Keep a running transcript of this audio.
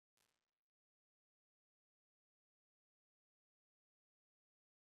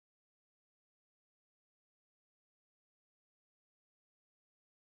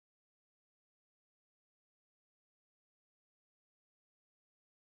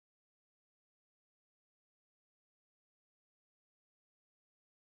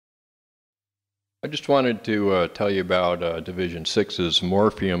I just wanted to tell you about Division 6's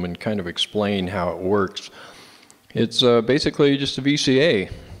Morpheum and kind of explain how it works. It's basically just a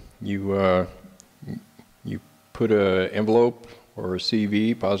VCA. You put an envelope or a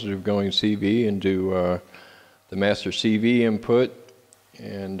CV, positive going CV, into the master CV input,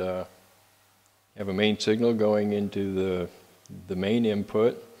 and have a main signal going into the main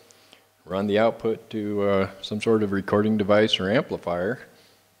input, run the output to some sort of recording device or amplifier.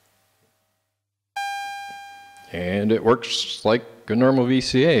 And it works like a normal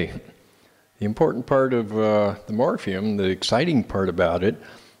VCA. The important part of the Morpheum, the exciting part about it,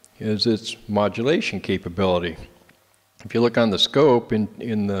 is its modulation capability. If you look on the scope in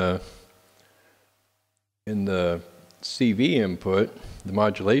the CV input, the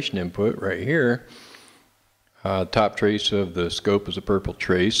modulation input right here, top trace of the scope is a purple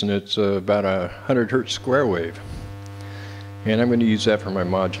trace, and it's about a 100 Hertz square wave. And I'm going to use that for my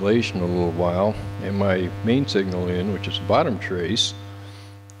modulation a little while. And my main signal in, which is the bottom trace,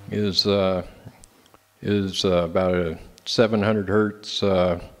 is about a 700 Hertz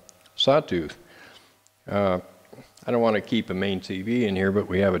sawtooth. I don't want to keep a main CV in here, but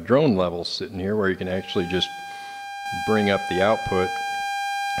we have a drone level sitting here where you can actually just bring up the output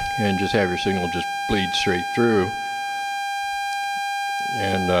and just have your signal just bleed straight through.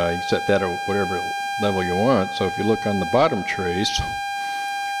 And you set that at whatever level you want. So if you look on the bottom trace,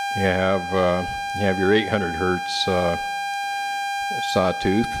 you have your 800 Hertz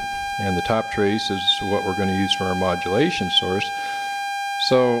sawtooth, and the top trace is what we're going to use for our modulation source.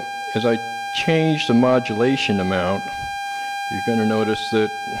 So as I change the modulation amount, you're going to notice that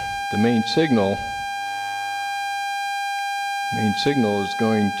the main signal is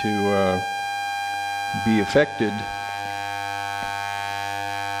going to be affected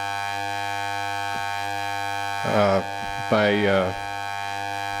by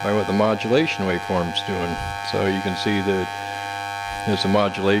what the modulation waveform is doing. So you can see that as the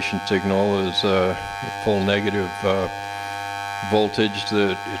modulation signal is full negative voltage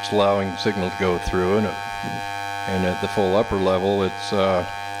that it's allowing the signal to go through, and at the full upper level it's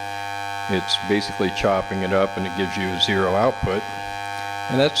basically chopping it up, and it gives you zero output.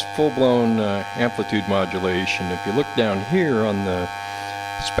 And that's full-blown amplitude modulation. If you look down here on the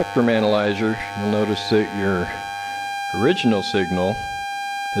spectrum analyzer, you'll notice that your original signal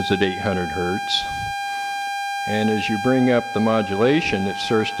is at 800 Hertz, and as you bring up the modulation, it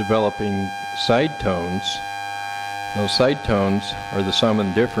starts developing side tones. Those side tones are the sum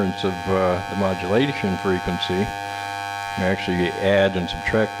and difference of the modulation frequency. You actually add and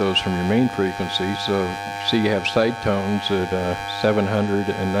subtract those from your main frequency, so you have side tones at 700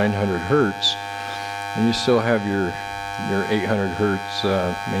 and 900 Hertz, and you still have your 800 Hertz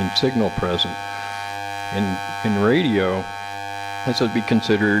main signal present. In radio, this would be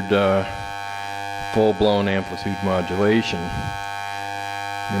considered full-blown amplitude modulation.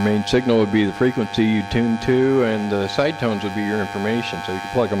 Your main signal would be the frequency you tune to, and the side tones would be your information. So you can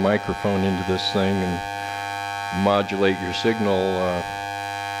plug a microphone into this thing and modulate your signal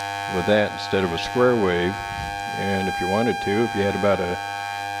with that instead of a square wave. And if you wanted to, if you had about a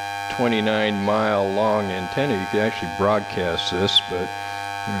 29-mile long antenna, you could actually broadcast this, but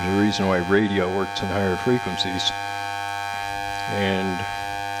there's a reason why radio works in higher frequencies. And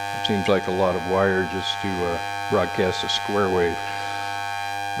it seems like a lot of wire just to broadcast a square wave.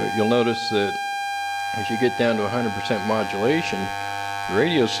 But you'll notice that as you get down to 100% modulation, the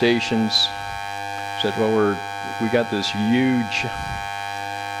radio stations said, well, we got this huge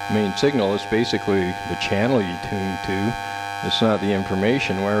main signal. It's basically the channel you tune to. It's not the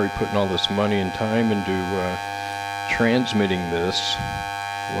information. Why are we putting all this money and time into transmitting this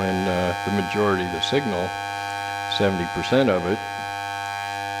when the majority of the signal, 70% of it,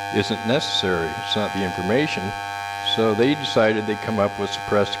 isn't necessary? It's not the information. So they decided they'd come up with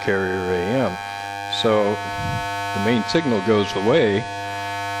suppressed carrier AM. So the main signal goes away,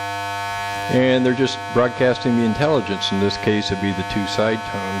 and they're just broadcasting the intelligence. In this case, it'd be the two side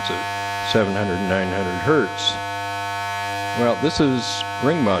tones at 700 and 900 Hertz. Well, this is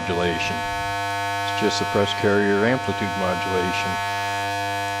ring modulation. It's just suppressed carrier amplitude modulation.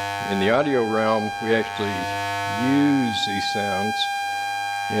 In the audio realm, we actually use these sounds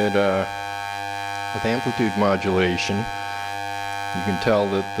with amplitude modulation. You can tell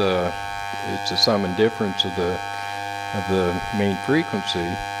that it's a sum and difference of the main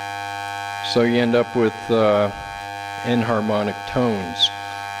frequency. So you end up with enharmonic tones,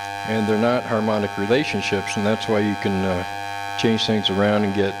 and they're not harmonic relationships, and that's why you can change things around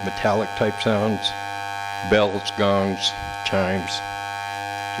and get metallic type sounds, bells, gongs, chimes,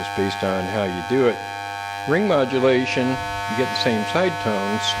 just based on how you do it. Ring modulation, you get the same side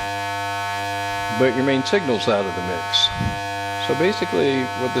tones, but your main signal's out of the mix. So basically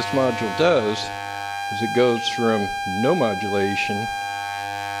what this module does is it goes from no modulation,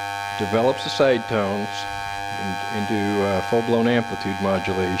 develops the side tones into full-blown amplitude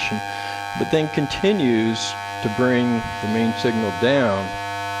modulation, but then continues to bring the main signal down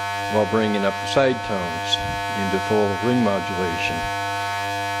while bringing up the side tones into full ring modulation.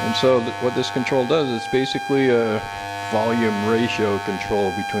 And so what this control does is basically a volume ratio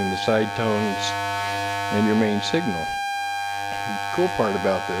control between the side tones and your main signal. The cool part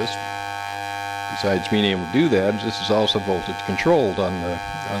about this, besides being able to do that, is this is also voltage controlled on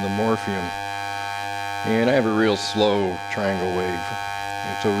the Morpheum. And I have a real slow triangle wave.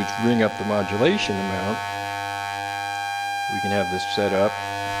 And so we bring up the modulation amount. We can have this set up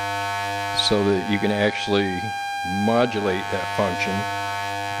so that you can actually modulate that function.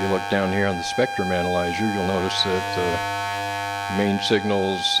 If you look down here on the spectrum analyzer, you'll notice that the main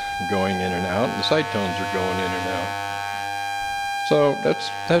signal's going in and out, and the side tones are going in and out. So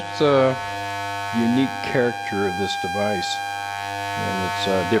that's a unique character of this device, and it's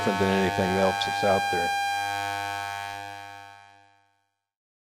different than anything else that's out there.